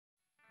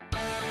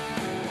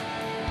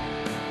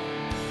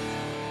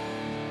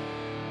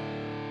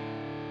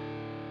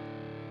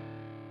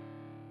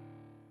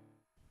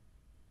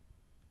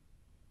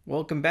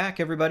Welcome back,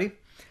 everybody.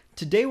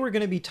 Today we're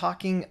going to be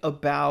talking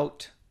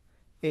about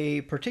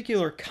a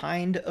particular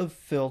kind of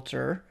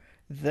filter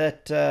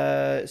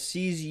that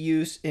sees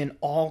use in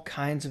all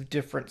kinds of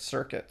different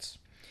circuits.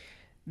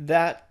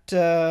 That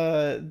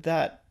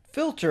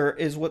filter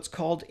is what's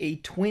called a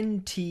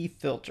twin T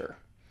filter.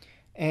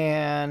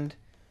 And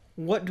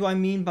what do I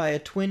mean by a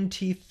twin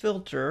T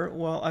filter?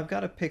 Well, I've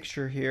got a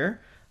picture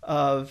here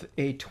of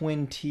a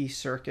twin T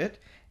circuit.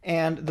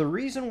 And the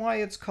reason why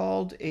it's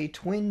called a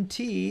twin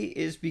T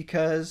is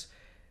because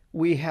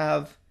we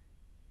have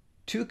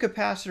two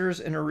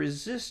capacitors and a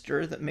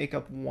resistor that make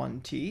up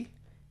one T,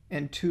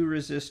 and two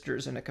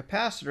resistors and a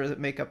capacitor that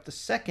make up the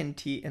second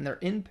T, and they're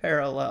in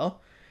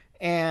parallel.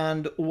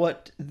 And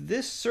what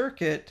this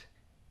circuit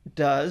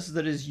does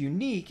that is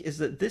unique is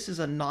that this is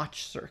a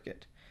notch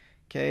circuit.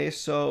 Okay,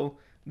 so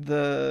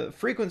the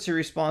frequency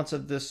response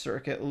of this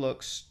circuit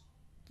looks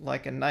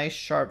like a nice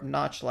sharp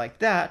notch like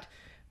that,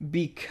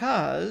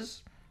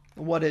 because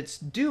what it's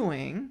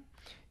doing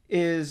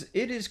is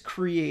it is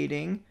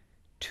creating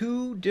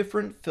two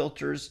different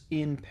filters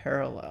in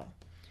parallel.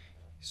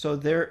 So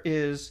there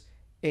is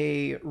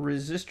a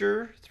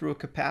resistor through a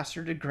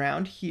capacitor to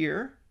ground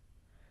here,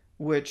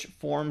 which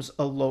forms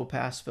a low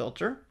pass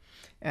filter,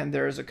 and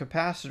there is a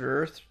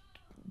capacitor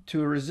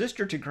to a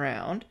resistor to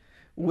ground,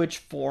 which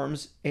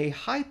forms a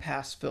high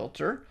pass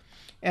filter.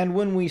 And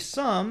when we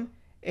sum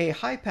a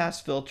high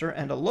pass filter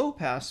and a low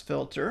pass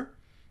filter,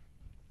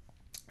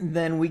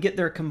 then we get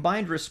their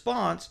combined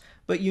response.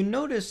 But you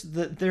notice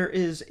that there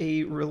is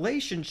a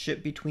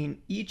relationship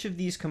between each of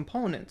these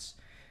components.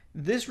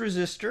 This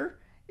resistor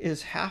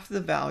is half the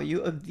value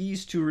of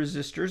these two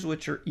resistors,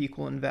 which are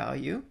equal in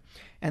value.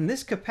 And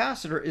this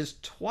capacitor is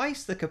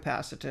twice the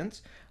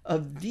capacitance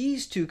of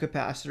these two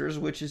capacitors,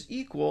 which is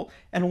equal.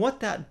 And what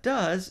that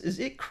does is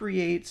it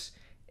creates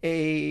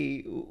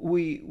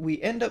we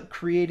end up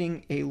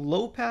creating a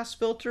low pass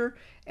filter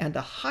and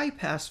a high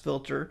pass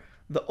filter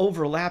that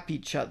overlap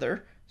each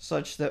other,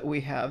 such that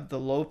we have the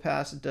low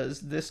pass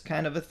does this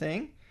kind of a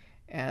thing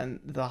and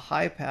the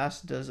high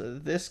pass does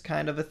this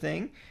kind of a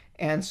thing.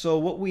 And so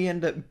what we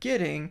end up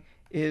getting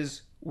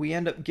is we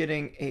end up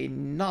getting a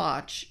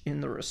notch in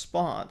the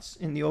response,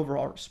 in the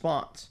overall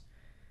response.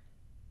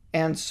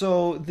 And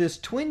so this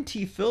twin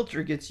T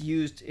filter gets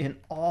used in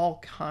all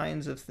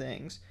kinds of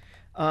things.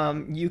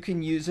 You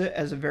can use it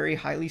as a very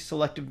highly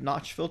selective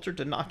notch filter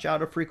to notch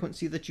out a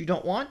frequency that you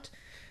don't want.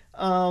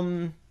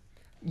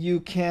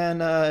 You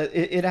can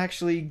it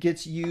actually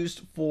gets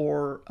used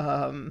for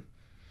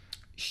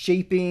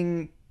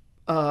shaping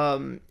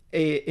an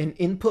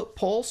input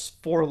pulse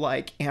for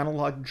like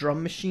analog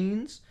drum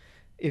machines.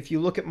 If you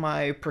look at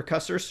my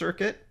percussor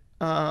circuit,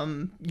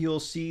 you'll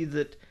see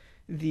that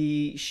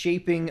the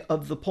shaping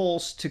of the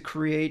pulse to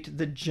create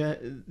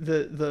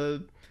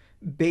the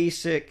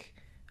basic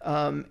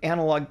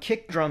analog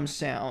kick drum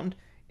sound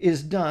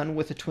is done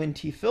with a twin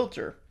T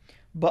filter.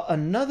 But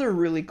another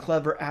really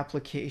clever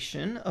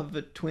application of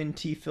a twin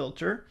T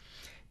filter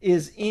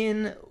is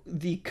in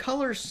the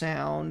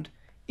Colorsound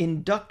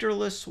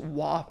Inductorless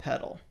wah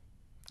pedal.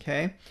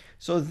 Okay,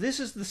 so this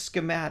is the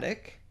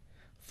schematic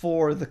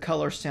for the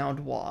Colorsound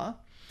wah.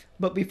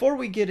 But before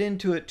we get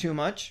into it too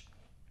much,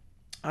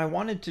 I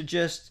wanted to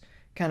just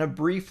kind of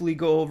briefly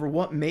go over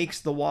what makes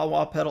the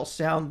wah-wah pedal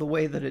sound the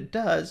way that it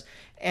does.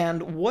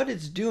 And what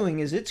it's doing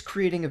is it's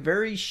creating a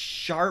very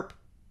sharp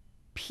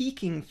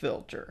peaking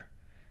filter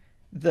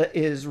that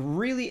is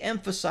really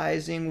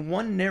emphasizing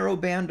one narrow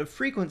band of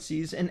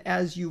frequencies, and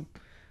as you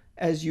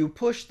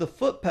push the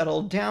foot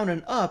pedal down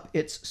and up,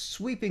 it's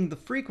sweeping the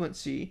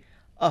frequency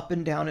up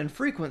and down in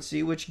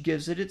frequency, which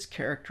gives it its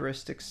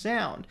characteristic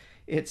sound.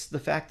 It's the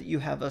fact that you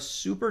have a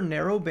super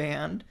narrow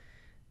band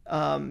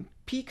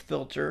peak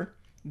filter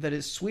that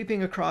is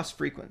sweeping across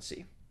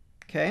frequency.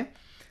 Okay,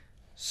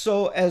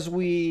 so as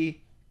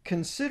we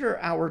consider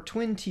our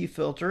twin T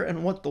filter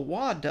and what the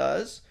wah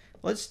does,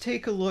 let's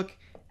take a look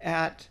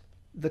at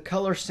the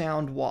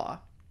Colorsound wah.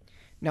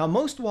 Now,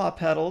 most wah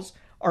pedals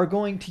are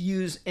going to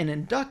use an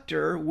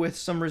inductor with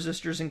some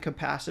resistors and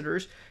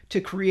capacitors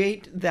to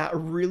create that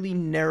really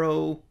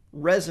narrow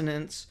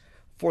resonance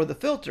for the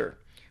filter.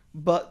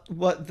 But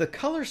what the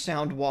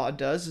Colorsound wah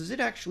does is it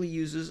actually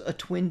uses a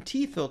twin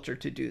T filter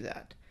to do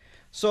that.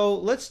 So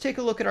let's take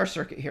a look at our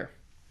circuit here.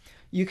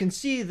 You can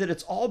see that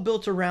it's all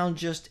built around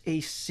just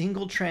a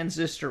single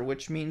transistor,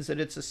 which means that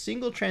it's a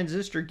single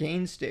transistor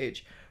gain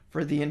stage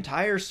for the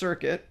entire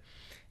circuit.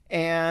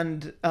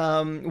 And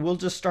we'll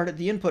just start at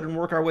the input and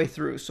work our way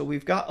through. So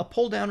we've got a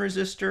pull-down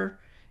resistor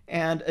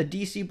and a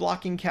DC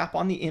blocking cap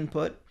on the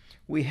input.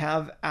 We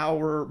have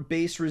our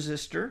base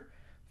resistor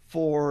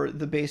for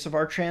the base of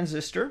our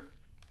transistor.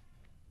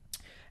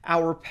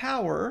 Our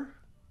power,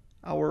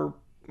 our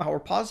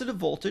positive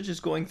voltage is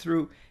going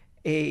through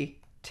a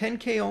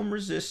 10K ohm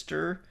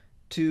resistor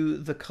to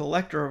the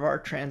collector of our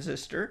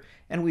transistor,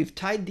 and we've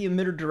tied the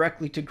emitter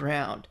directly to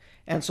ground.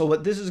 And so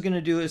what this is going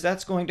to do is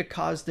that's going to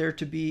cause there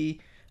to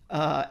be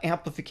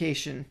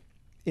amplification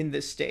in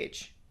this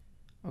stage.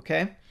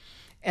 Okay,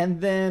 and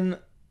then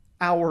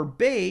our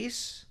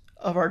base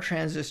of our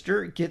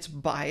transistor gets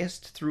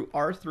biased through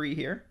R3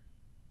 here.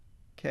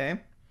 Okay.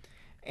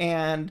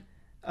 And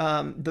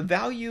the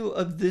value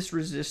of this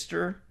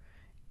resistor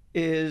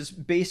is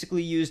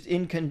basically used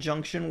in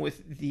conjunction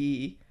with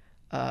the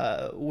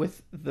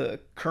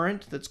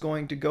current that's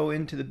going to go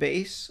into the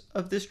base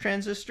of this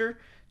transistor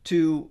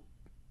to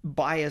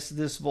bias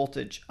this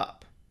voltage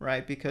up,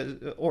 right?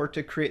 Or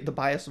to create the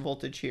bias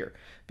voltage here,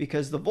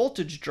 because the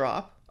voltage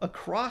drop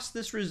across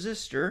this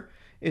resistor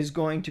is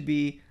going to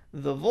be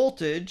the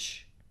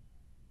voltage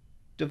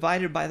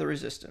divided by the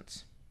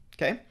resistance.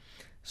 Okay,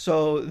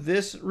 so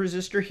this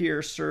resistor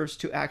here serves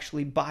to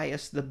actually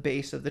bias the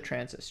base of the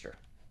transistor.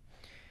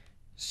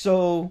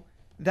 So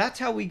that's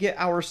how we get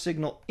our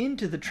signal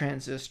into the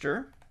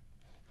transistor.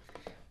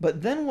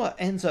 But then what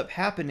ends up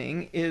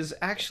happening is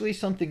actually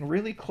something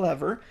really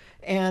clever.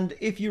 And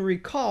if you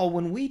recall,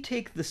 when we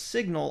take the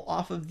signal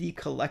off of the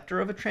collector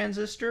of a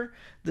transistor,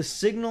 the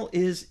signal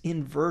is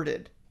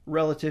inverted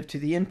relative to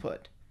the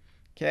input.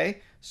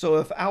 Okay, so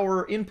if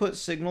our input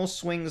signal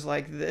swings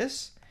like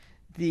this,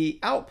 the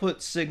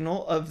output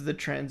signal of the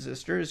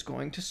transistor is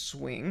going to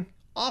swing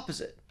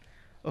opposite.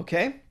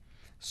 Okay,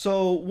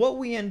 so what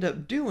we end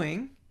up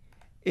doing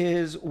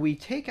is we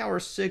take our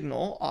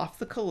signal off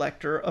the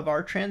collector of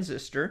our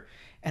transistor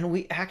and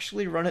we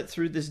actually run it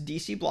through this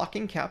DC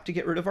blocking cap to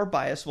get rid of our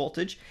bias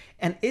voltage,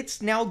 and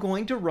it's now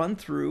going to run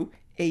through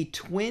a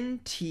twin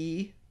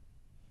T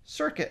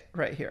circuit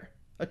right here,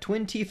 a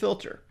twin T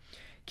filter.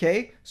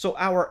 Okay, so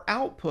our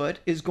output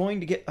is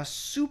going to get a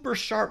super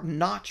sharp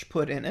notch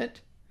put in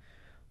it,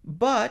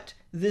 but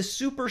this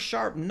super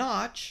sharp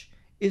notch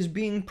is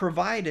being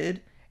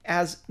provided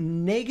as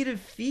negative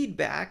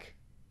feedback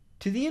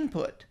to the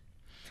input.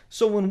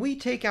 So when we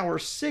take our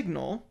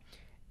signal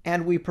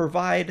and we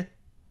provide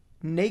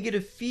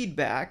negative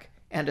feedback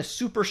and a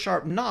super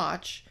sharp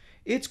notch,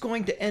 it's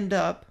going to end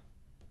up,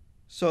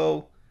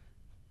 so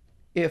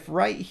if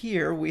right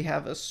here we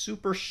have a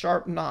super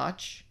sharp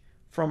notch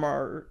from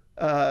our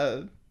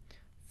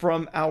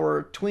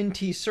twin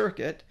T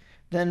circuit,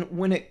 then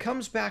when it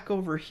comes back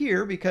over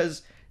here,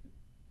 because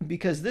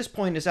this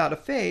point is out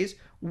of phase,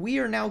 we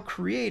are now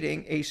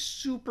creating a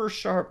super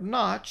sharp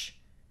notch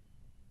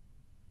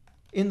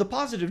in the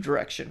positive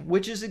direction,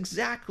 which is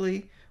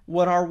exactly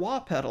what our wah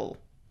pedal,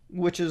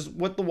 which is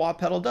what the wah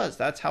pedal does.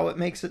 That's how it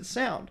makes it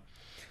sound.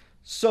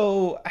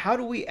 So how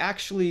do we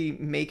actually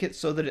make it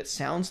so that it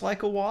sounds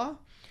like a wah?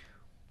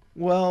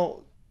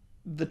 Well,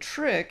 the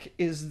trick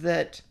is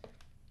that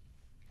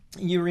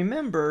you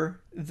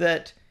remember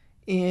that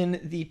in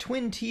the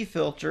twin T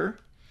filter,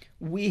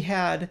 we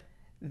had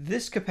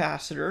this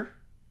capacitor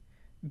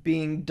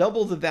being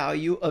double the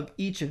value of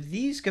each of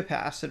these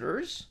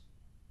capacitors,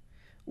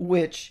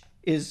 which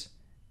is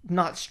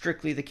not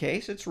strictly the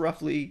case. It's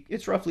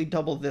roughly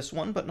double this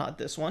one, but not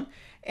this one.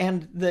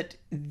 And that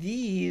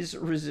these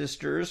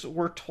resistors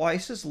were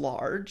twice as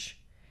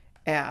large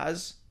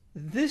as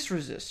this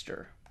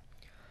resistor.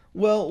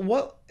 Well,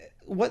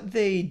 what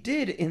they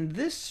did in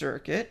this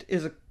circuit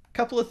is a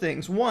couple of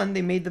things. One,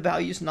 they made the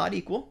values not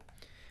equal,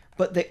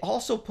 but they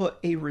also put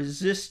a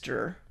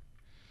resistor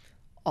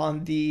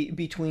on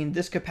between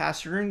this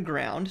capacitor and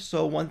ground.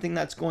 So one thing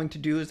that's going to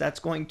do is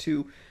that's going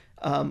to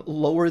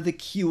lower the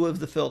Q of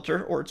the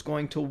filter, or it's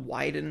going to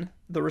widen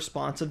the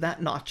response of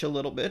that notch a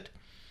little bit.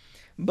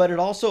 But it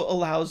also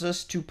allows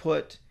us to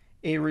put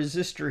a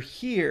resistor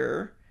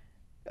here,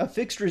 a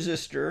fixed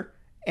resistor,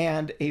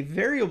 and a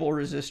variable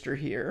resistor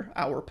here,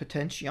 our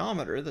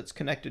potentiometer that's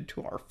connected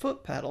to our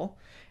foot pedal,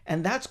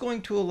 and that's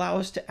going to allow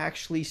us to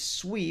actually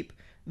sweep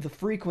the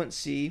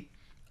frequency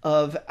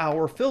of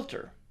our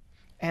filter.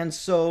 And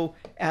so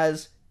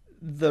as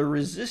the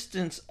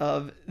resistance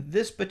of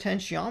this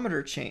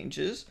potentiometer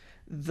changes,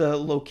 the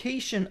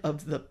location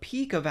of the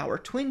peak of our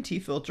twin T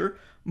filter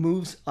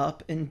moves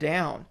up and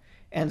down.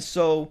 And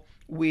so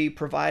we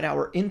provide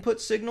our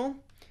input signal.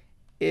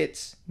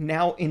 It's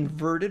now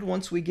inverted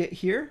once we get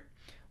here.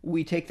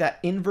 We take that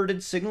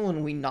inverted signal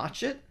and we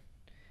notch it,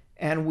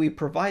 and we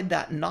provide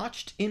that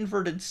notched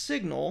inverted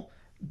signal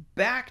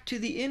back to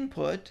the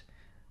input,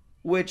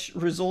 which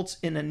results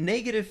in a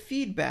negative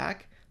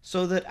feedback,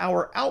 so that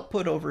our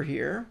output over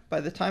here, by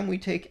the time we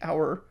take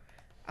our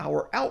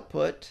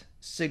output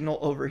signal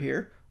over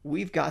here,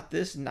 we've got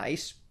this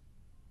nice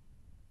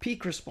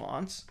peak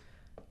response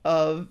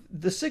of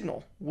the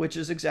signal, which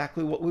is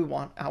exactly what we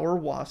want our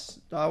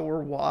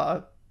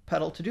wah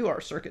pedal to do, our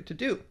circuit to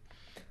do.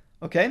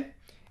 Okay?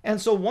 And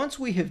so once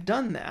we have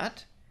done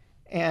that,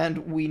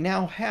 and we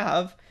now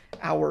have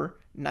our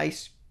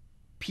nice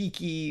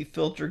peaky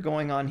filter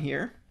going on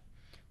here,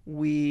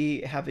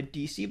 we have a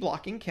DC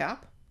blocking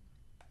cap,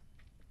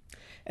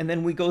 and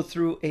then we go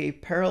through a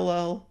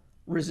parallel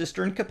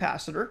resistor and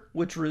capacitor,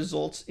 which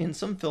results in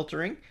some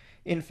filtering.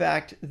 In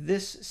fact,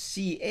 this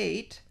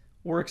C8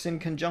 works in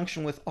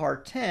conjunction with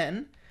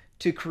R10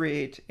 to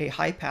create a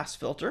high-pass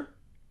filter,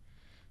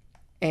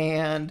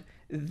 and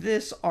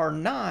this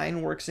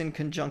R9 works in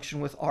conjunction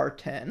with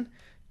R10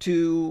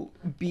 to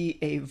be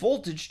a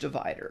voltage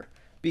divider,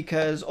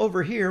 because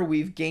over here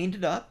we've gained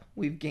it up,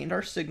 we've gained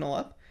our signal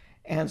up,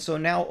 And so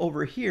now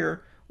over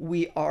here,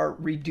 we are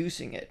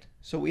reducing it.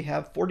 So we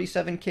have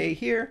 47K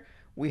here,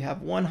 we have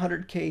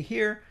 100K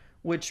here,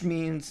 which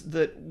means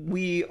that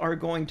we are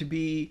going to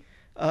be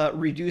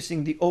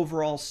reducing the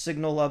overall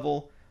signal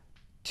level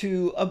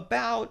to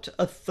about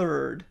a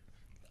third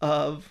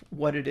of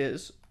what it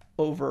is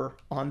over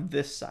on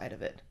this side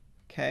of it.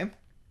 Okay.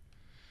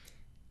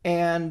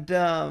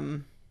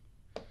 And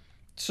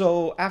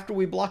so after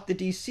we block the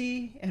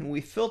DC and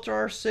we filter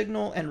our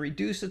signal and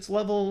reduce its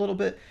level a little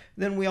bit,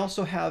 then we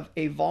also have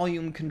a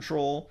volume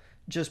control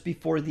just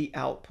before the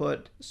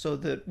output so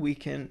that we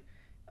can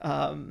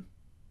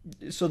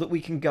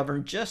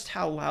govern just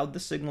how loud the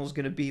signal is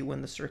going to be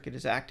when the circuit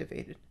is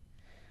activated.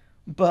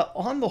 But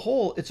on the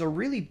whole, it's a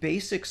really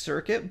basic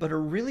circuit, but a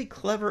really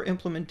clever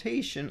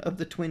implementation of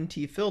the twin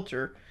T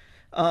filter.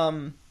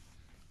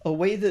 A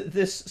way that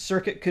this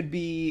circuit could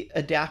be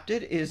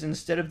adapted is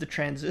instead of the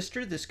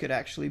transistor, this could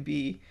actually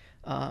be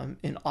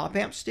an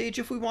op-amp stage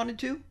if we wanted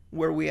to,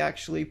 where we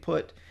actually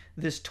put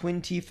this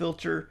twin T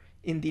filter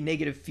in the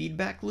negative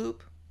feedback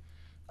loop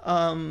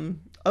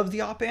of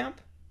the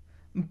op-amp.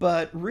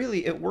 But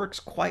really, it works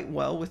quite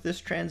well with this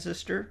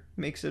transistor,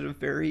 makes it a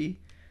very,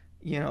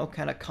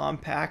 kind of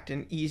compact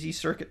and easy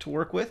circuit to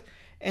work with.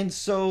 And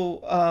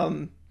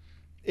so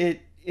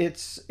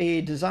it's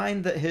a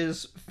design that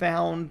has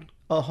found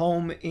a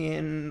home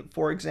in,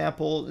 for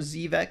example,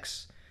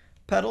 Zvex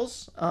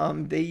pedals.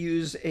 They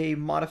use a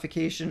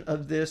modification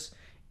of this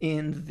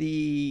in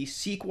the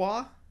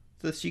seq-wah,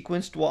 the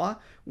sequenced wah,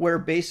 where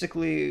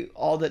basically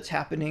all that's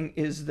happening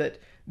is that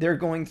they're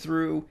going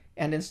through,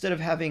 and instead of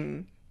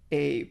having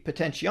a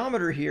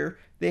potentiometer here,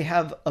 they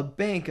have a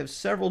bank of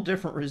several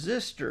different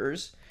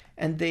resistors,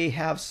 and they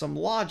have some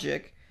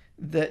logic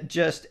that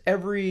just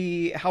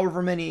every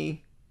however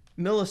many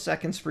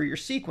milliseconds for your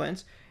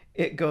sequence,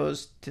 it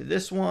goes to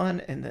this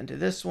one, and then to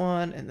this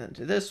one, and then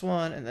to this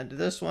one, and then to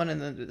this one, and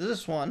then to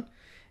this one.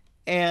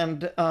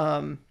 And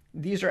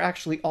these are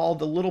actually all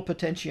the little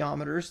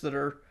potentiometers that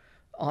are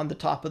on the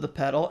top of the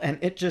pedal, and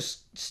it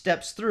just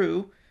steps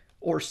through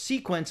or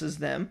sequences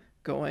them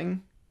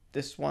going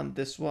this one,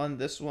 this one,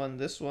 this one,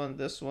 this one,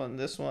 this one,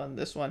 this one,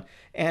 this one.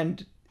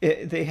 And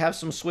they have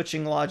some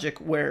switching logic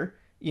where,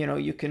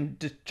 you can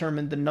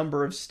determine the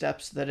number of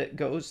steps that it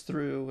goes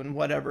through and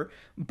whatever.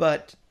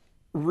 But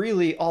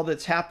really all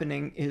that's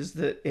happening is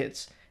that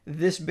it's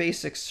this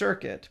basic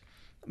circuit,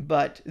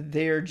 but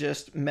they're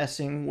just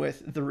messing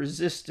with the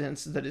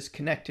resistance that is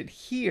connected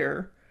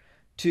here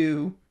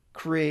to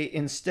create,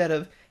 instead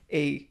of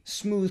a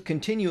smooth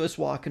continuous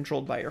wah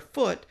controlled by your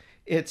foot,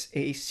 it's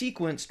a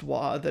sequenced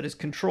wah that is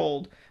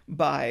controlled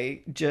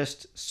by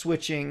just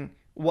switching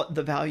what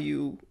the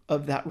value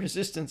of that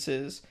resistance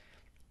is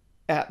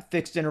at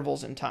fixed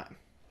intervals in time.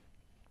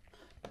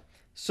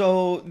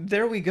 So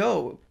there we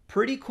go.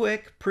 Pretty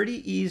quick,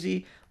 pretty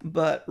easy,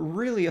 but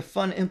really a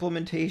fun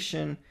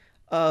implementation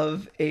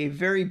of a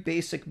very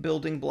basic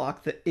building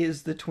block that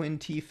is the twin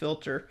T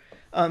filter.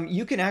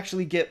 You can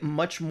actually get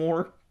much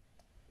more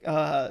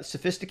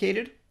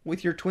sophisticated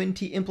with your twin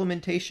T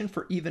implementation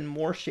for even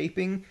more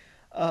shaping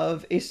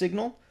of a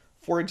signal.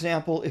 For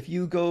example, if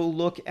you go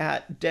look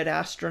at Dead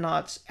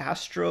Astronaut's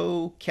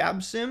Astro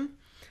Cab Sim,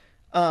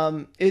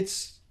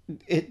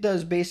 it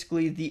does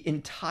basically the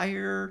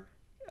entire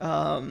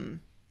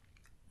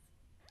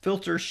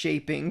filter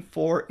shaping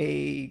for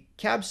a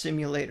cab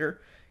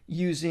simulator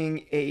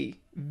using a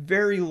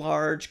very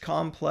large,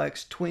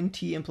 complex twin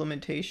T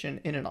implementation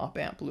in an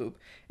op-amp loop.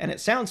 And it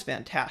sounds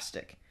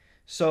fantastic.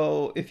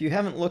 So if you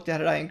haven't looked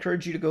at it, I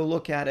encourage you to go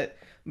look at it.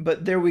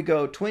 But there we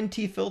go. Twin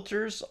T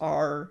filters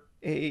are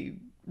a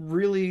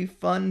really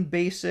fun,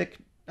 basic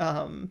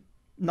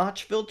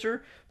notch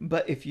filter.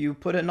 But if you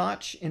put a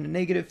notch in a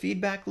negative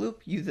feedback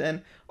loop, you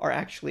then are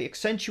actually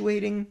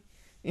accentuating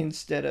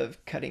instead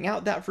of cutting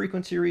out that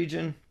frequency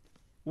region.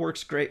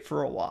 Works great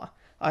for a wah.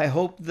 I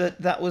hope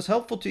that that was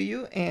helpful to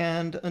you,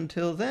 and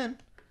until then,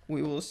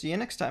 we will see you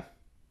next time.